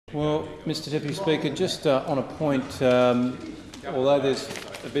Well, Mr Deputy Speaker, just on a point, although there's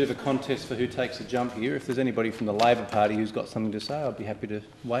a bit of a contest for who takes a jump here, if there's anybody from the Labor Party who's got something to say, I'd be happy to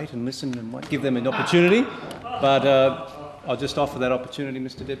wait and listen and give them an opportunity. But I'll just offer that opportunity,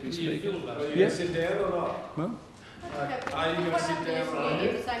 Mr Deputy Speaker. Yeah. Sit down or not? Well, are you going to sit down or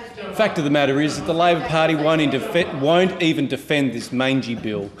not? Fact of the matter is that the Labor Party won't even defend this mangy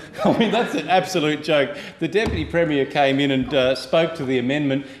bill. I mean, that's an absolute joke. The Deputy Premier came in and spoke to the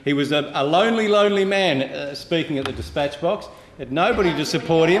amendment. He was a lonely, lonely man speaking at the dispatch box. Had nobody to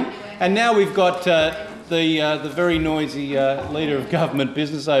support him. And now we've got the very noisy Leader of Government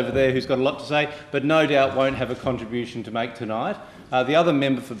Business over there who's got a lot to say, but no doubt won't have a contribution to make tonight. The other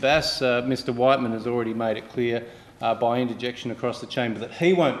member for Bass, Mr Whiteman, has already made it clear by interjection across the chamber that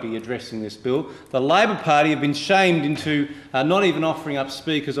he won't be addressing this bill. The Labor Party have been shamed into not even offering up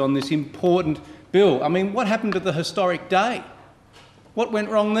speakers on this important bill. I mean, what happened to the historic day? What went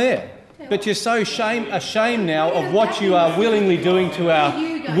wrong there? But you're so ashamed now of what you are willingly doing to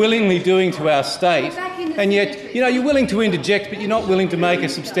our state, and yet you're willing to interject, but you're not willing to make a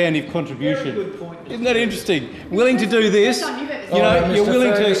substantive contribution. Isn't that interesting? Willing to do this, you're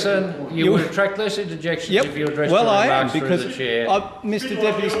willing to. You would attract less interjections if you addressed the remarks through the chair. Mr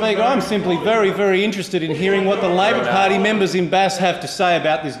Deputy Speaker, I'm simply very, very interested in hearing what the Labor Party members in Bass have to say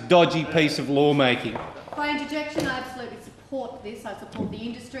about this dodgy piece of lawmaking. By interjection, I absolutely support this. I support the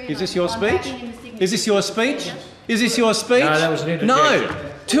industry. Is this your speech? Is this your speech? Is this your speech? No, that was an interjection.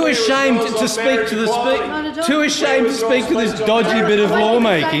 No. Too ashamed to speak to the Too ashamed to speak to this dodgy bit of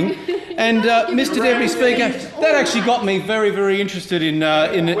lawmaking. And Mr Deputy Speaker, that actually got me very, very interested in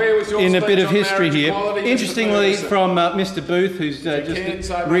a bit of history here. Interestingly, from Mr Booth, who's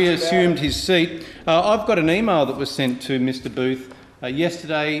just reassumed his seat, I've got an email that was sent to Mr Booth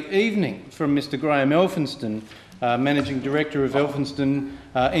yesterday evening from Mr Graham Elphinston, Managing Director of Elphinston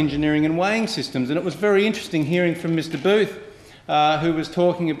Engineering and Weighing Systems. And it was very interesting hearing from Mr Booth, who was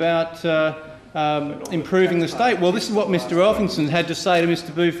talking about improving the state. Well, this is what Mr Elphinston had to say to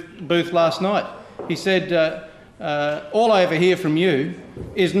Mr Booth last night. He said, all I ever hear from you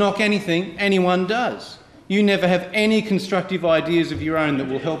is knock anything anyone does. You never have any constructive ideas of your own that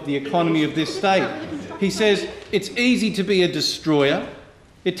will help the economy of this state. He says, it's easy to be a destroyer.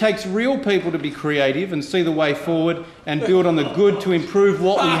 It takes real people to be creative and see the way forward and build on the good to improve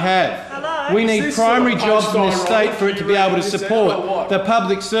what we have. We need primary jobs in this state for it to be able to support the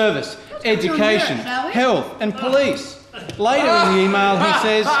public service, education, health and police. Later in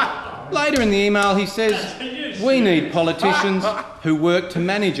the email he says, we need politicians who work to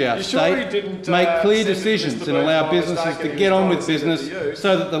manage our state, make clear decisions and allow businesses to get on with business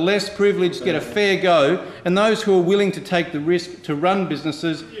so that the less privileged get a fair go and those who are willing to take the risk to run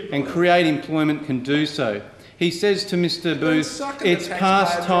businesses and create employment can do so. He says to Mr Booth, it's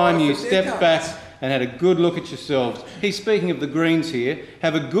past time you stepped back and had a good look at yourselves. He's speaking of the Greens here.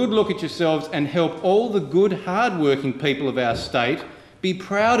 Have a good look at yourselves and help all the good, hard-working people of our state be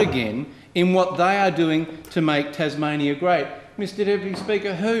proud again in what they are doing to make Tasmania great. Mr Deputy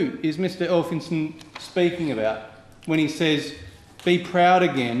Speaker, who is Mr Elphinston speaking about when he says, be proud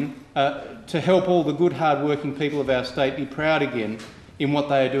again, to help all the good, hard-working people of our state be proud again in what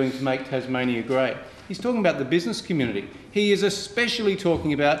they are doing to make Tasmania great? He's talking about the business community. He is especially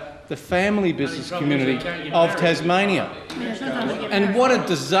talking about the family business community of Tasmania. And what a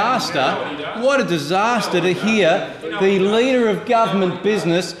disaster to hear the Leader of Government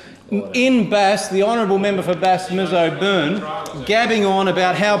Business in Bass, the Honourable Member for Bass, Ms O'Byrne, gabbing on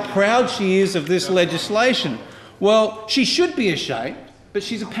about how proud she is of this legislation. Well, she should be ashamed, but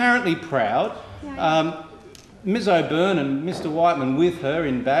she's apparently proud. Ms O'Byrne and Mr Whiteman with her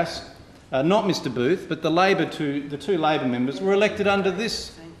in Bass, not Mr Booth, but the two Labor members were elected under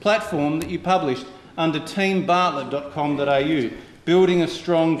this platform that you published under teambartlett.com.au, Building a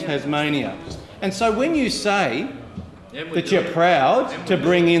Strong Tasmania. And so when you say that you're proud to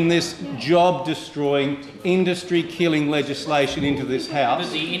bring in this job-destroying, industry-killing legislation into this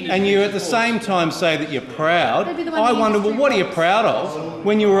House, and you at the same time say that you're proud, I wonder, well, what are you proud of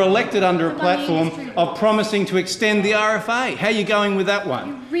when you were elected under a platform of promising to extend the RFA? How are you going with that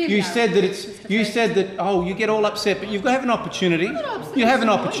one? You said that, oh, you get all upset, but you have an opportunity. You have an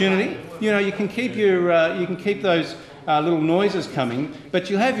opportunity. You know, you can keep those little noises coming, but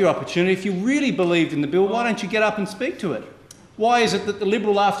you'll have your opportunity. If you really believed in the bill, why don't you get up and speak to it? Why is it that the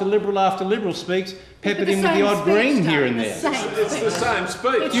Liberal after Liberal after Liberal speaks, peppered in with the odd Green here and there? It's the same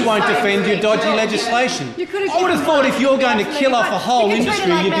speech. You won't defend your dodgy legislation. I would have thought if you're going to kill off a whole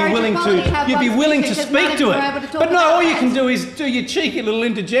industry, you'd be willing to speak to it. But no, all you can do is do your cheeky little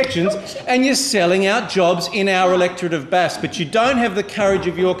interjections, and you're selling out jobs in our electorate of Bass. But you don't have the courage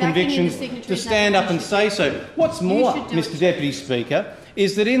of your convictions to stand up and say so. What's more, Mr. Deputy Speaker,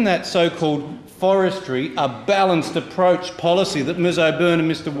 is that in that so-called forestry, a balanced approach policy that Ms O'Byrne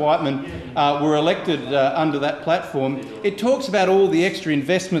and Mr Whiteman were elected under that platform, it talks about all the extra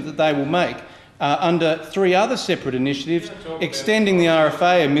investment that they will make under 3 other separate initiatives, extending the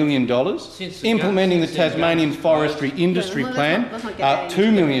RFA $1 million, implementing the Tasmanian Forestry Industry Plan,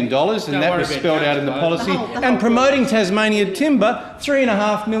 $2 million, and that was spelled out in the policy, and promoting Tasmanian timber,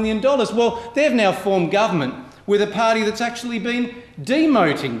 $3.5 million. Well, they've now formed government with a party that's actually been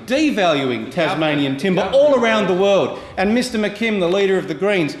devaluing Tasmanian timber all around the world. And Mr McKim, the leader of the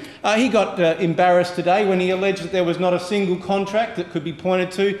Greens, he got embarrassed today when he alleged that there was not a single contract that could be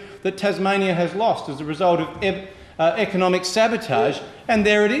pointed to that Tasmania has lost as a result of economic sabotage. And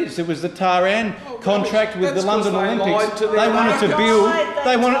there it is. It was the Taran contract with the London Olympics. They wanted to build.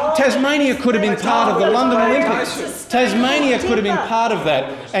 Tasmania could have been part of the London Olympics. Tasmania could have been part of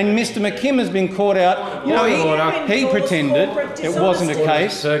that. And Mr McKim has been caught out. You know, he pretended it wasn't a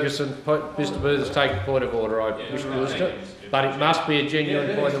case. Ferguson, Mr Booth has taken a point of order. I wish there was it, but it must be a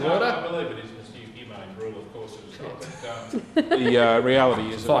genuine point of order. I believe it is Mr Humane rule, of course. The reality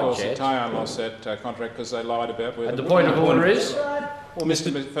is, of course, that Taran lost that contract because they lied about where. And the point of order is. Well,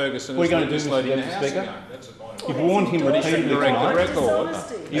 Mr Ferguson is going to do, Mr Deputy Speaker. You've warned him repeatedly tonight. Mr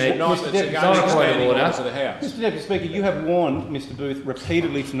Deputy Speaker, you have warned Mr Booth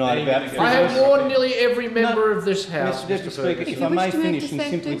repeatedly tonight about. I have warned nearly every member of this House. Mr Deputy Speaker, if I may finish and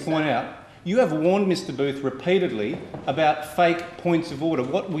simply point out, you have warned Mr Booth repeatedly about fake points of order.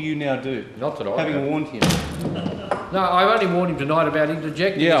 What will you now do? Not tonight. Having warned him. No, I've only warned him tonight about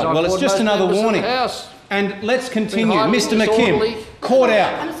interjecting. Yeah, well, it's just another warning. And let's continue. Mr McKim, caught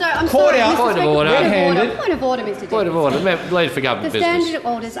out. I'm sorry, out. Point of order. Red-handed. Point of order, Mr Deputy. Point of order. Lead for government business. The standard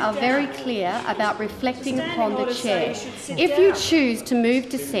orders are very clear about reflecting upon the chair. If you choose to move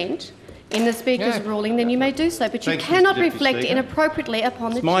dissent in the Speaker's ruling, then you may do so, but you cannot reflect inappropriately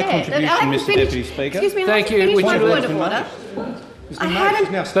upon the chair. My contribution, Mr Deputy Speaker. Excuse me, thank you. My point of order.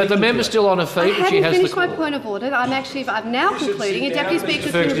 But the member's still on her feet. I haven't finished my point of order. I'm now concluding. A Deputy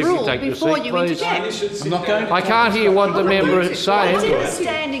Speaker can rule before you interject. I'm not going to. I can't hear what the member is saying.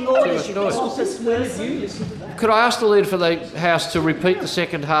 Standing orders, you pompous person. Could I ask the Leader for the House to repeat the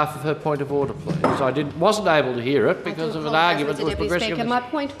second half of her point of order, please? I wasn't able to hear it because of an argument that was progressing. My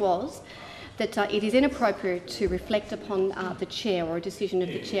point was that it is inappropriate to reflect upon the chair or a decision of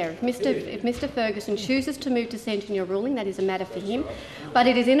the chair. If Mr Ferguson chooses to move dissent in your ruling, that is a matter for him. But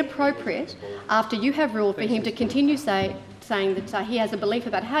it is inappropriate, after you have ruled, for him to continue saying that he has a belief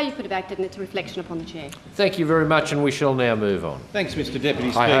about how you could have acted, and it's a reflection upon the chair. Thank you very much, and we shall now move on. Thanks, Mr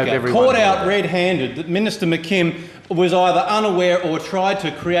Deputy Speaker. Caught out red-handed that Minister McKim was either unaware or tried to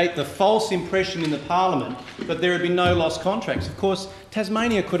create the false impression in the Parliament that there had been no lost contracts. Of course,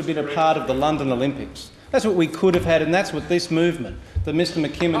 Tasmania could have been a part of the London Olympics. That's what we could have had, and that's what this movement, that Mr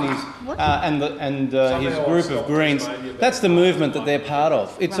McKim and his group of Greens, that's the movement that they're part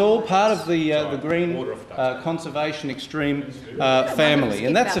of. It's all part of the Green conservation extreme family,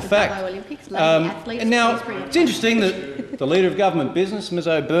 and that's a fact. And now, it's interesting that the Leader of Government Business, Ms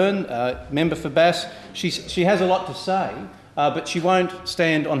O'Byrne, member for Bass, she has a lot to say, but she won't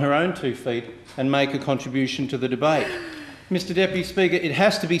stand on her own 2 feet and make a contribution to the debate. Mr Deputy Speaker, it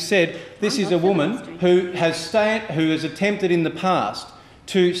has to be said, this is a woman who has attempted in the past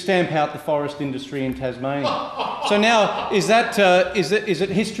to stamp out the forest industry in Tasmania. So now, is it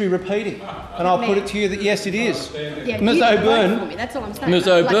history repeating? And I'll put it to you that yes, it is. Ms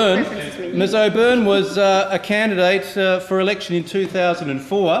O'Byrne was a candidate for election in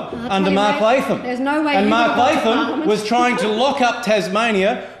 2004 under Mark Latham. There's no way. And Mark Latham was trying to lock up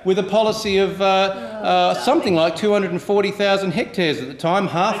Tasmania with a policy of something like 240,000 hectares at the time,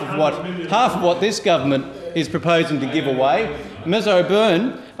 half of what this government is proposing to give away. Ms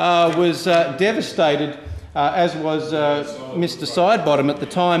O'Byrne was devastated, as was Mr Sidebottom at the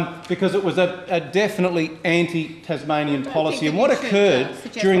time, because it was a definitely anti-Tasmanian policy. And what occurred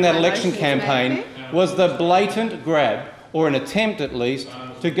during that election campaign was the blatant grab, or an attempt at least,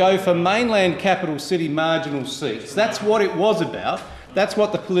 to go for mainland capital city marginal seats. That's what it was about. That's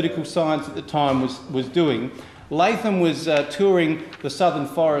what the political science at the time was doing. Latham was touring the southern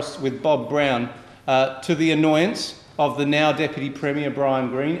forests with Bob Brown to the annoyance of the now Deputy Premier Brian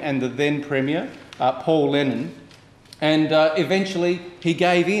Greene and the then Premier Paul Lennon. And eventually he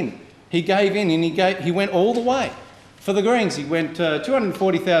gave in. He gave in and he went all the way. For the Greens, he went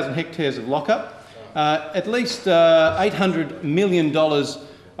 240,000 hectares of lockup, at least $800 million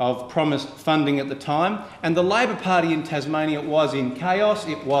of promised funding at the time, and the Labor Party in Tasmania was in chaos,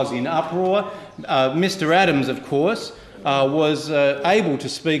 it was in uproar. Mr Adams, of course, was able to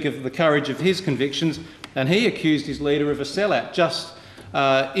speak of the courage of his convictions, and he accused his leader of a sellout. Just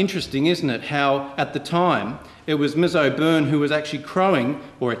interesting, isn't it, how at the time it was Ms O'Byrne who was actually crowing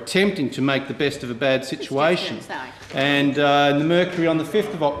or attempting to make the best of a bad situation. And in the Mercury on the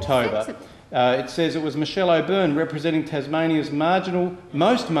 5th of October, it says it was Michelle O'Byrne, representing Tasmania's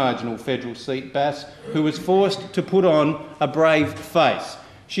most marginal federal seat, Bass, who was forced to put on a brave face.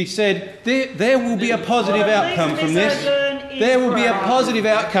 She said, there will be a positive outcome from this. There will be a positive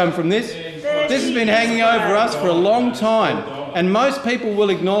outcome from this. This has been hanging over us for a long time, and most people will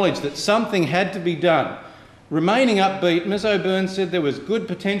acknowledge that something had to be done. Remaining upbeat, Ms O'Byrne said there was good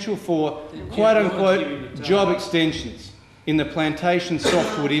potential for quote-unquote job extensions in the plantation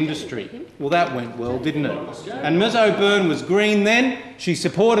softwood industry. Well, that went well, didn't it? And Ms O'Byrne was Green then. She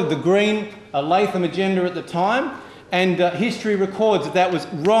supported the Green Latham agenda at the time, and history records that that was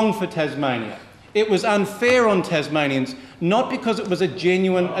wrong for Tasmania. It was unfair on Tasmanians, not because it was a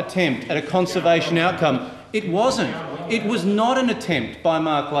genuine attempt at a conservation outcome. It wasn't. It was not an attempt by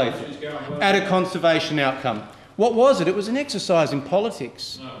Mark Latham at a conservation outcome. What was it? It was an exercise in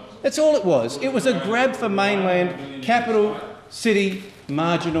politics. That's all it was. It was a grab for mainland, capital, city,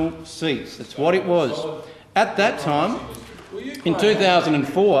 marginal seats. That's what it was. At that time, in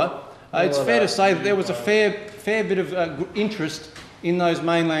 2004, it's fair to say that there was a fair bit of interest in those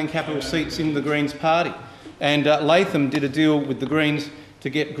mainland capital seats in the Greens party. And Latham did a deal with the Greens to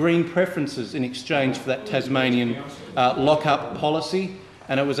get Green preferences in exchange for that Tasmanian lock-up policy.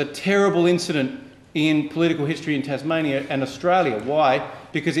 And it was a terrible incident in political history in Tasmania and Australia. Why?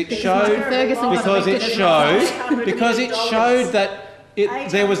 Because it showed that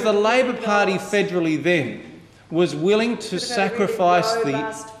there was the Labor Party federally then was willing to sacrifice the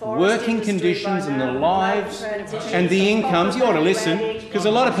working conditions and the lives and the incomes. You ought to listen, because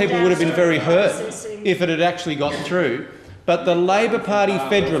a lot of people would have been very hurt if it had actually got through. But the Labor Party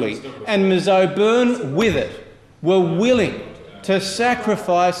federally, and Ms O'Byrne with it, were willing to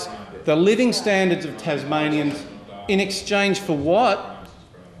sacrifice the living standards of Tasmanians in exchange for what?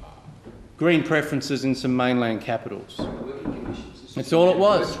 Green preferences in some mainland capitals. That's all it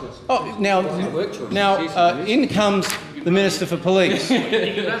was. Oh, now, in comes the Minister for Police.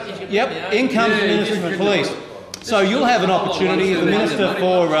 Yep, in comes the Minister for Police. So you'll have an opportunity as the Minister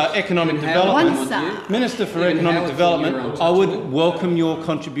for Economic Development. Minister for Economic Development, I would welcome your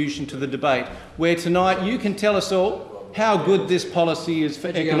contribution to the debate, where tonight you can tell us all how good this policy is for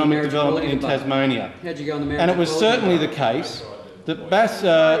economic development in Tasmania. And it was certainly the case that Bass,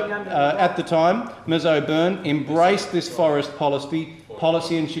 at the time, Ms O'Byrne, embraced this forest policy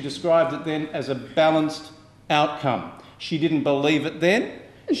and she described it then as a balanced outcome. She didn't believe it then.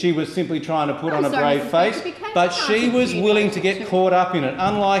 She was simply trying to put on a brave face, but she was willing to get caught up in it,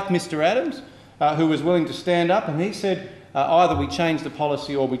 unlike Mr Adams, who was willing to stand up, and he said, either we change the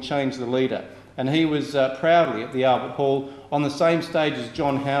policy or we change the leader. And he was proudly at the Albert Hall on the same stage as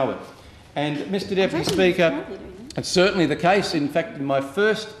John Howard. And Mr Deputy Speaker, it's certainly the case. In fact, in my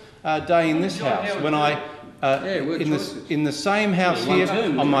first day in this House, when I, in the same House here,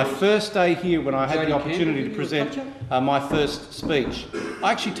 on my first day here when I had the opportunity to present my first speech,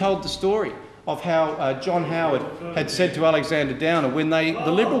 I actually told the story of how John Howard had said to Alexander Downer when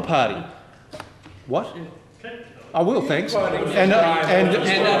the Liberal Party... What? I will, thanks. And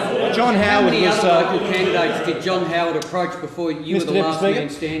John Howard was... local candidates did John Howard approach before you were the last man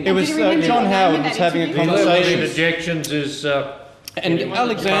standing? It was John Howard was having a conversation. Objections is... And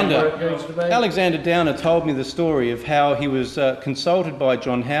Alexander Downer told me the story of how he was consulted by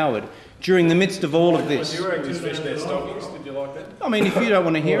John Howard during the midst of all of this. You were wearing his fishnet stockings, did you like that? I mean, if you don't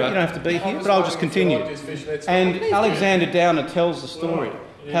want to hear it, you don't have to be here, but I'll just continue. And Alexander Downer tells the story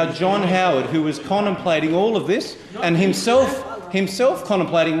how John Howard, who was contemplating all of this, and himself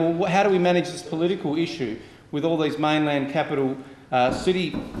contemplating, well, how do we manage this political issue with all these mainland capital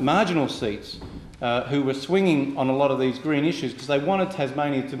city marginal seats, who were swinging on a lot of these green issues because they wanted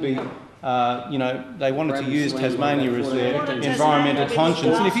Tasmania to be, they wanted to use Tasmania as their environmental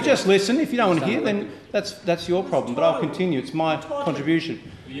conscience. And if you just listen, if you don't want to hear, then that's your problem. But I'll continue. It's my contribution.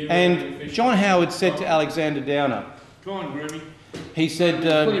 And John Howard said to Alexander Downer, Go on, Grimmy. He said,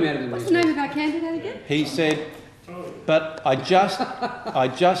 what's the name of our candidate again? He said, but I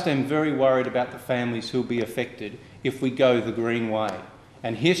just am very worried about the families who'll be affected if we go the green way.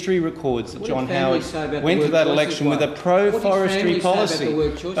 And history records that What John did Howard families say about the went to word that choice election as with a well? pro-forestry What did families say about policy. the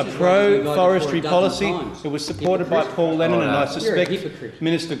word choice A as well? You voted for pro-forestry it a dozen policy. times. It was supported by Paul Lennon and I suspect Hypocrite.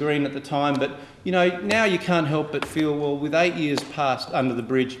 Minister Green at the time. But, you know, now you can't help but feel, well, with 8 years passed under the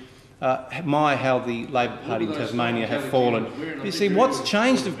bridge, how the Labor Party in Tasmania have fallen. You see, what's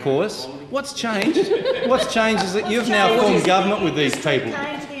changed, of course, what's changed is that you've now formed government with these people.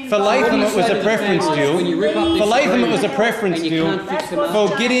 For Latham it was a preference deal. For Latham it was a preference deal.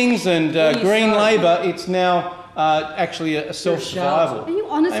 For Giddings and Green Labor it's now actually a self-survival. Are you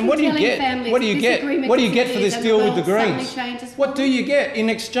honestly and what do you telling get? families What do you this get? agreement What do you get for disappears this and deal the with the world suddenly Greens? changes What do you get in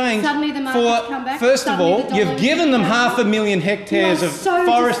exchange Suddenly the markets come for, back, first of suddenly all, the dollar you've given them goes down. 500,000 hectares You are of so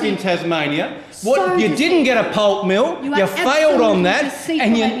forest in deceitful. Tasmania. So You didn't get a pulp mill, You are you failed on absolutely that,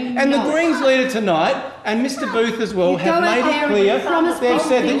 deceitful and the know. Greens leader tonight and Mr Booth as well You have go made out it there and clear, promise they've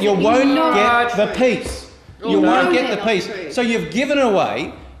said that things you that you won't know get aren't the true. peace. You You won't know get they're the not peace. true. So you've given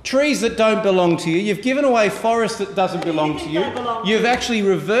away trees that don't belong to you, you've given away forest that doesn't belong to you, you've actually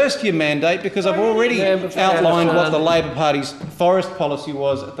reversed your mandate because I've already outlined what the Labor Party's forest policy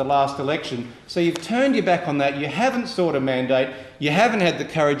was at the last election. So you've turned your back on that, you haven't sought a mandate, you haven't had the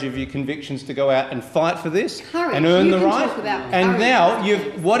courage of your convictions to go out and fight for this Courage. and earn You the can right. talk about And courage.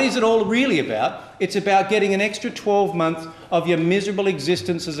 now, what is it all really about? It's about getting an extra 12 months of your miserable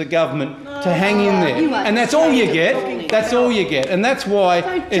existence as a government to hang in You there. are And that's all you talking get. That's all you get. And that's why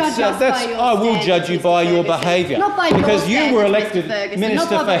Don't it's, judge us by your I will standards, judge you Mr. by your Ferguson. behaviour. Not by your because you were standards, elected Mr. Ferguson.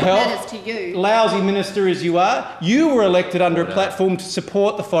 Minister Not for by what Health, matters to you. lousy minister as you are. You were elected under a platform to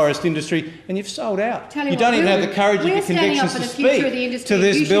support the forest industry and you've sold out. Tell you You what, don't even have the courage of we're your standing up convictions for to the future of the speak industry. to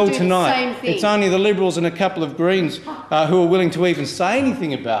this You should bill do the tonight. same thing. It's only the Liberals and a couple of Greens who are willing to even say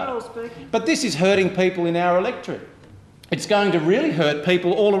anything about it. But this is hurting people in our electorate. It's going to really hurt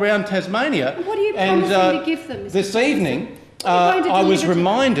people all around Tasmania. What are you promising to give them, Mr. This Ferguson? evening, What are you going to I was deliver to them?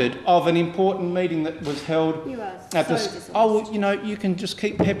 reminded of an important meeting that was held You are at so the. dishonest. Oh, well, you know, you can just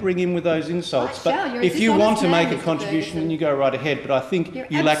keep peppering in with those insults. I But shall. You're a if you want to dishonest make man, a Mr. contribution, Ferguson. then you go right ahead. But I think You're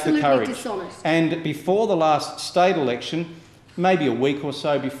you lack the absolutely courage. dishonest. And before the last state election, maybe a week or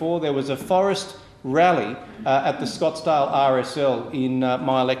so before, there was a forest rally at the Scottsdale RSL in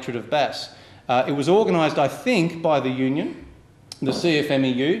my electorate of Bass. It was organised, I think, by the union, the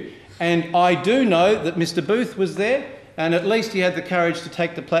CFMEU, and I do know that Mr Booth was there, and at least he had the courage to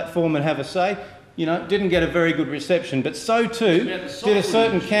take the platform and have a say. You know, didn't get a very good reception, but so too did a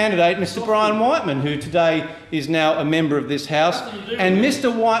certain candidate, Mr Brian Whiteman, who today is now a member of this House. And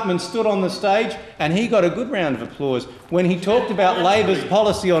Mr Whiteman stood on the stage and he got a good round of applause when he talked about Labor's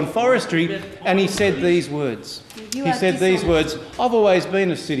policy on forestry, and he said these words. He said these words: "I've always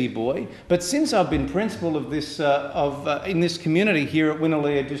been a city boy, but since I've been principal of this in this community here at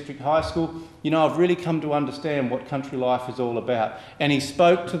Winnaleah District High School, you know, I've really come to understand what country life is all about." And he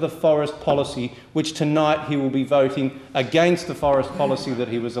spoke to the forest policy, which tonight he will be voting against the forest policy that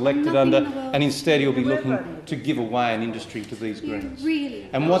he was elected under, and instead he'll be looking to give away an industry to these Greens. Really?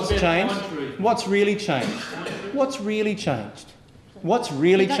 And what's changed? What's really changed? What's really changed? What's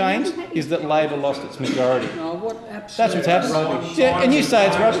really changed is that Labor lost its majority. That's what's happened. Yeah, and you say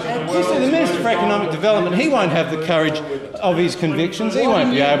it's rubbish. You see, the Minister for Economic Development, he won't have the courage of his convictions. He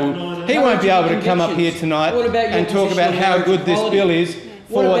won't be able to come up here tonight and talk about how good this bill is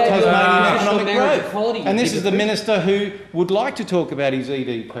for Tasmanian economic growth. And this is the minister who would like to talk about his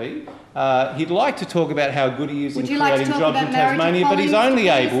EDP. He'd like to talk about how good he is in creating jobs in Tasmania, but he's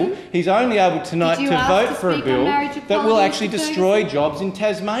only able tonight to vote for a bill that will actually destroy jobs in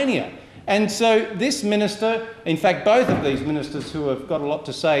Tasmania. And so this minister, in fact both of these ministers who have got a lot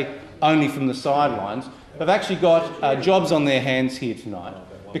to say only from the sidelines, have actually got jobs on their hands here tonight,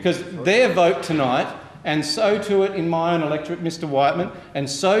 because their vote tonight, and so too it in my own electorate, Mr Whiteman, and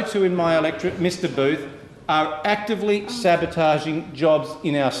so too in my electorate, Mr Booth, are actively sabotaging jobs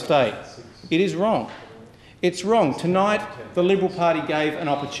in our state. It is wrong. It's wrong. Tonight, the Liberal Party gave an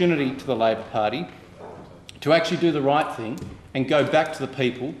opportunity to the Labor Party to actually do the right thing and go back to the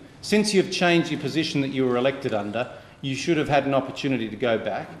people. Since you've changed your position that you were elected under, you should have had an opportunity to go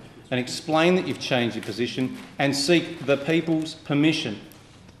back and explain that you've changed your position and seek the people's permission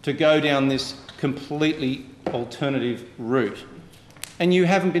to go down this completely alternative route. And you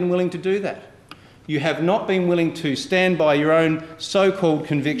haven't been willing to do that. You have not been willing to stand by your own so-called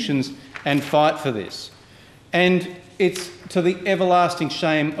convictions and fight for this. And it's to the everlasting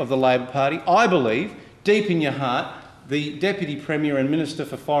shame of the Labor Party. I believe, deep in your heart, the Deputy Premier and Minister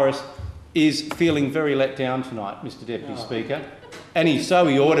for Forest is feeling very let down tonight, Mr Deputy Speaker. And he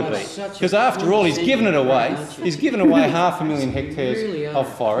ought to be. Because after all, he's given it away. He's given away 500,000 hectares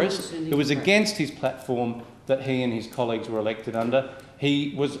of forest. It was against his platform that he and his colleagues were elected under.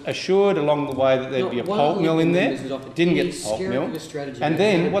 He was assured along the way that there'd be a pulp mill in there. Didn't get the pulp mill. And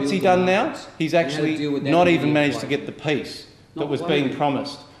then what's he done now? He's actually not even managed to get the peace that was being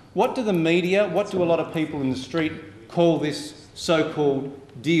promised. What do the media, what do a lot of people in the street call this so-called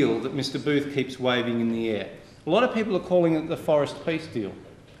deal that Mr Booth keeps waving in the air? A lot of people are calling it the forest peace deal.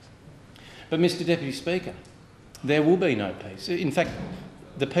 But Mr Deputy Speaker, there will be no peace. In fact,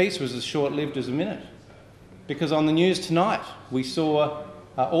 the peace was as short-lived as a minute. Because on the news tonight, we saw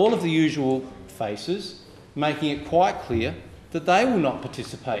all of the usual faces making it quite clear that they will not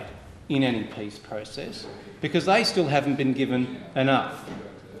participate in any peace process because they still haven't been given enough.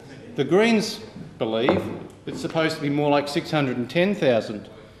 The Greens believe it's supposed to be more like 610,000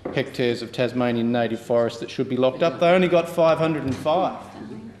 hectares of Tasmanian native forest that should be locked up. They only got 505.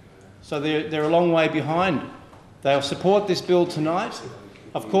 So they're a long way behind. They'll support this bill tonight,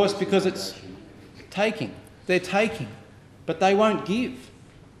 of course, because it's taking. They're taking, but they won't give.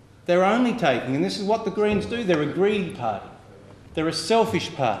 They're only taking, and this is what the Greens do. They're a greedy party. They're a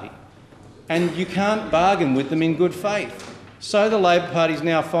selfish party, and you can't bargain with them in good faith. So the Labor Party's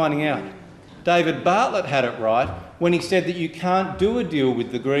now finding out. David Bartlett had it right when he said that you can't do a deal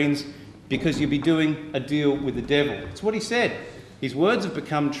with the Greens because you'll be doing a deal with the devil. It's what he said. His words have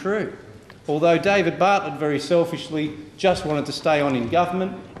become true. Although David Bartlett very selfishly just wanted to stay on in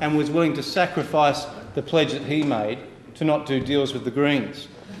government and was willing to sacrifice the pledge that he made to not do deals with the Greens.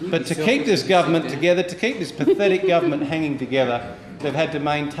 But to keep this government together, to keep this pathetic government hanging together, they've had to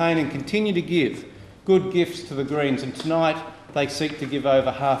maintain and continue to give good gifts to the Greens, and tonight they seek to give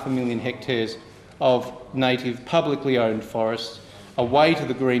over 500,000 hectares of native publicly owned forests away to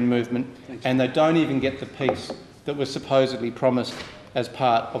the Green movement, and they don't even get the peace that was supposedly promised as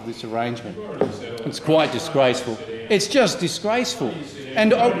part of this arrangement. It's quite disgraceful. It's just disgraceful.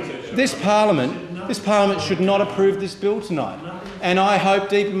 And this Parliament should not approve this bill tonight. And I hope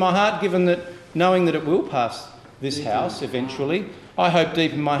deep in my heart, given that, knowing that it will pass this House eventually, I hope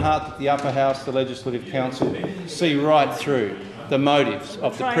deep in my heart that the upper house, the Legislative Council, see right through the motives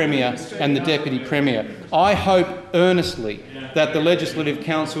of the Premier and the Deputy Premier. I hope earnestly that the Legislative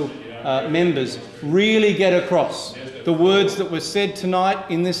Council members really get across the words that were said tonight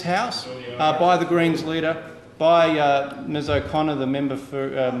in this House by the Greens leader, by Ms O'Connor, the member for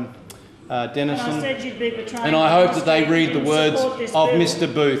Denison, and I hope that they read the words of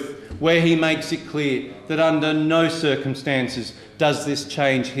Mr Booth, where he makes it clear that under no circumstances does this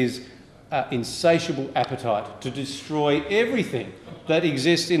change his insatiable appetite to destroy everything that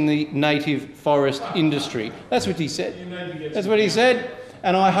exists in the native forest industry. That's what he said. That's what he said.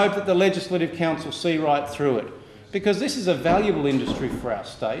 And I hope that the Legislative Council see right through it, because this is a valuable industry for our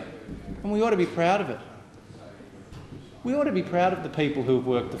state, and we ought to be proud of it. We ought to be proud of the people who have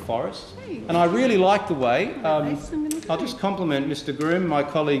worked the forests. And I really like the way, I'll just compliment Mr Groom, my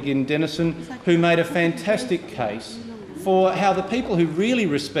colleague in Denison, who made a fantastic case for how the people who really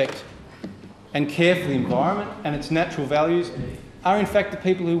respect and care for the environment and its natural values are in fact the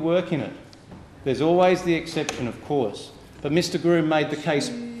people who work in it. There's always the exception, of course, but Mr Groom made the case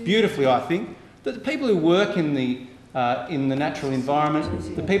beautifully, I think, that the people who work in the natural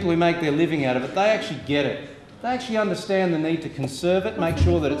environment, the people who make their living out of it, they actually get it. They actually understand the need to conserve it, make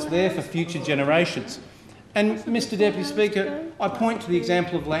sure that it's there for future generations. And, Mr Deputy Speaker, I point to the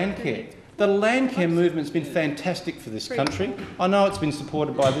example of Landcare. The Landcare movement's been fantastic for this country. I know it's been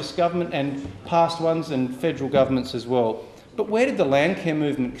supported by this government and past ones and federal governments as well. But where did the Landcare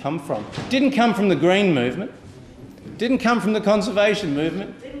movement come from? It didn't come from the Green movement. It didn't come from the conservation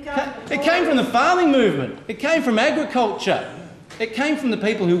movement. It came from the farming movement. It came from agriculture. It came from the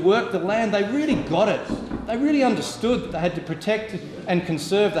people who worked the land. They really got it. They really understood that they had to protect and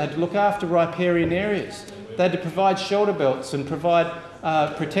conserve. They had to look after riparian areas. They had to provide shelter belts and provide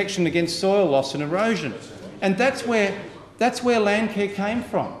protection against soil loss and erosion. And that's where Landcare came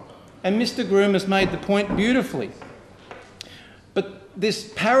from. And Mr Groom has made the point beautifully. But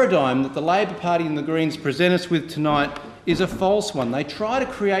this paradigm that the Labor Party and the Greens present us with tonight is a false one. They try to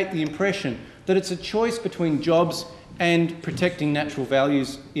create the impression that it's a choice between jobs and protecting natural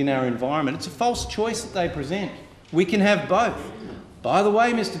values in our environment. It's a false choice that they present. We can have both. By the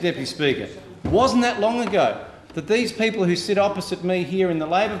way, Mr Deputy Speaker, wasn't that long ago that these people who sit opposite me here in the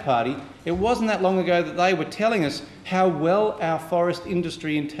Labor Party, it wasn't that long ago that they were telling us how well our forest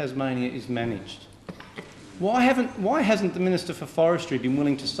industry in Tasmania is managed. Why hasn't the Minister for Forestry been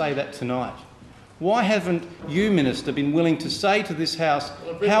willing to say that tonight? Why haven't you, Minister, been willing to say to this House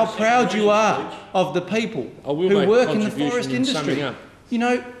how proud you are of the people who work in the forest industry? You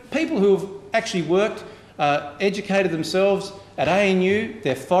know, people who have actually worked, educated themselves at ANU,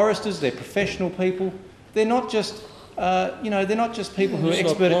 they're foresters, they're professional people. They're not just, they're not just people who are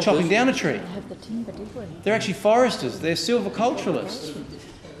expert at chopping down a tree. They're actually foresters, they're silviculturalists.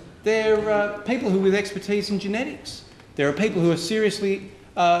 They're people who with expertise in genetics. There are people who are seriously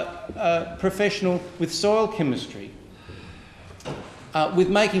professional with soil chemistry, with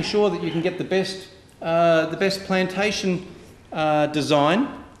making sure that you can get the best plantation design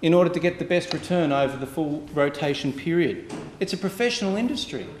in order to get the best return over the full rotation period. It's a professional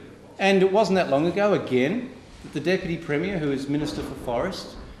industry. And it wasn't that long ago, again, that the Deputy Premier, who is Minister for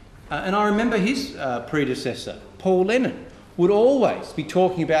Forests, and I remember his predecessor, Paul Lennon, would always be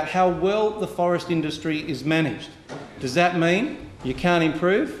talking about how well the forest industry is managed. Does that mean you can't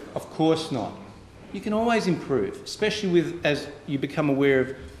improve? Of course not. You can always improve, especially as you become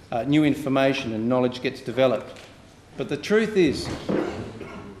aware of new information and knowledge gets developed. But the truth is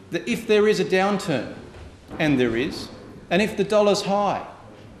that if there is a downturn, and there is, and if the dollar's high,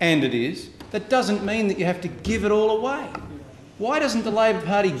 and it is, that doesn't mean that you have to give it all away. Why doesn't the Labor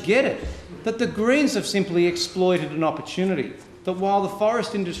Party get it that the Greens have simply exploited an opportunity, that while the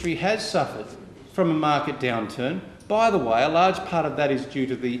forest industry has suffered from a market downturn, by the way, a large part of that is due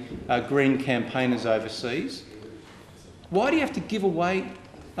to the Green campaigners overseas, why do you have to give away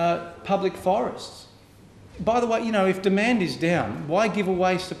public forests? By the way, you know, if demand is down, why give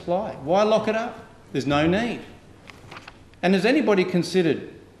away supply? Why lock it up? There's no need. And has anybody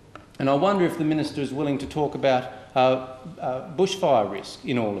considered, and I wonder if the Minister is willing to talk about bushfire risk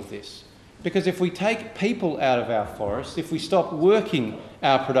in all of this, because if we take people out of our forests, if we stop working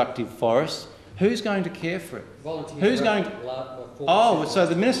our productive forests, who's going to care for it? Who's going to... Oh, so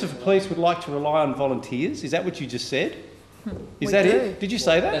the Minister for Police would like to rely on volunteers? Is that what you just said? Is that it? Did you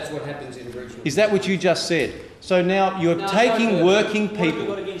say that? That's what happens in regional. Is that what you just said? So now you're taking working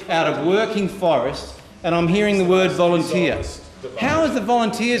people out of working forests, and I'm hearing the word volunteer. How are the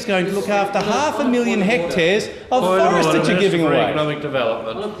volunteers going to look after 500,000 hectares of forest that you're giving away? Economic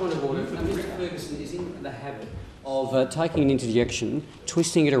development. On a point of order, Mr Ferguson is in the habit of taking an interjection,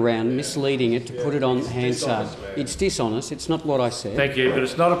 twisting it around, misleading it to put it on Hansard. It's dishonest. It's not what I said. Thank you, but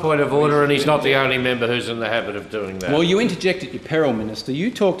it's not a point of order, and he's not the only member who's in the habit of doing that. Well, you interject at your peril, Minister. You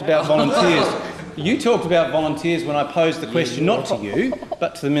talked about volunteers. You talked about volunteers when I posed the question not to you,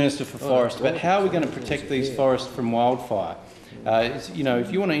 but to the Minister for Forest, about how are we going to protect these forests from wildfire. You know,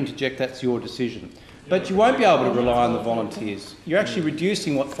 if you want to interject, that's your decision. But you won't be able to rely on the volunteers. You're actually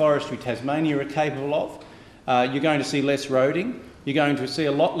reducing what Forestry Tasmania are capable of. You're going to see less roading. You're going to see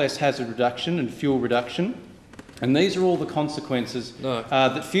a lot less hazard reduction and fuel reduction. And these are all the consequences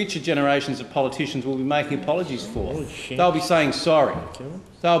that future generations of politicians will be making apologies for. They'll be saying sorry.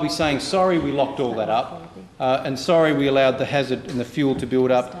 They'll be saying sorry we locked all that up, and sorry we allowed the hazard and the fuel to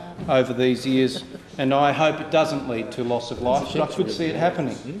build up over these years. And I hope it doesn't lead to loss of life, but I could see it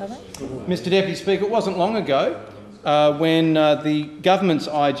happening. Mr Deputy Speaker, it wasn't long ago when the government's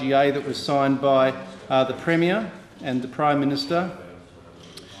IGA that was signed by the Premier and the Prime Minister,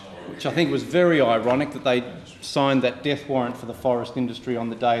 which I think was very ironic that they signed that death warrant for the forest industry on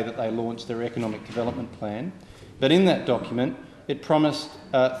the day that they launched their economic development plan. But in that document, it promised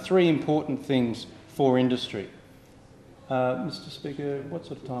three important things for industry. Mr Speaker, what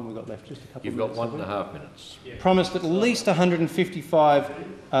sort of time have we got left? Just a couple of minutes. You've got 1.5 minutes. Promised at least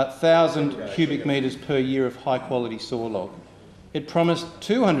 155,000 cubic metres per year of high-quality saw log. It promised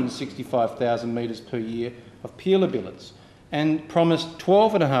 265,000 metres per year of peeler billets, and promised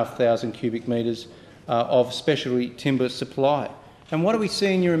 12,500 cubic metres of specialty timber supply. And what do we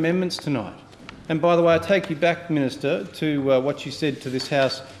see in your amendments tonight? And by the way, I take you back, Minister, to what you said to this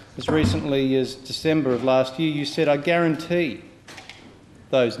House as recently as December of last year. You said, I guarantee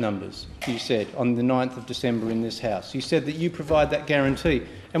those numbers, you said, on the 9th of December in this House. You said that you provide that guarantee.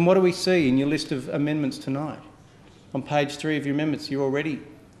 And what do we see in your list of amendments tonight? On page 3 of your amendments, you're already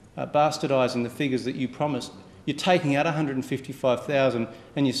bastardising the figures that you promised. You're taking out 155,000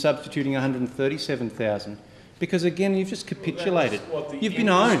 and you're substituting 137,000. Because again, you've just capitulated. You've been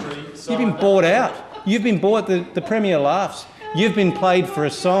owned. You've been bought out. You've been bought, the Premier laughs. You've been played for a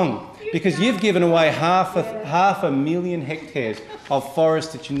song because you've given away half a million hectares of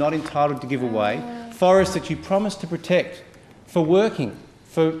forest that you're not entitled to give away, forest that you promised to protect for working,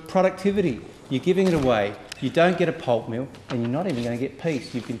 for productivity. You're giving it away. You don't get a pulp mill and you're not even going to get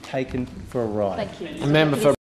peace. You've been taken for a ride. Thank you. Member for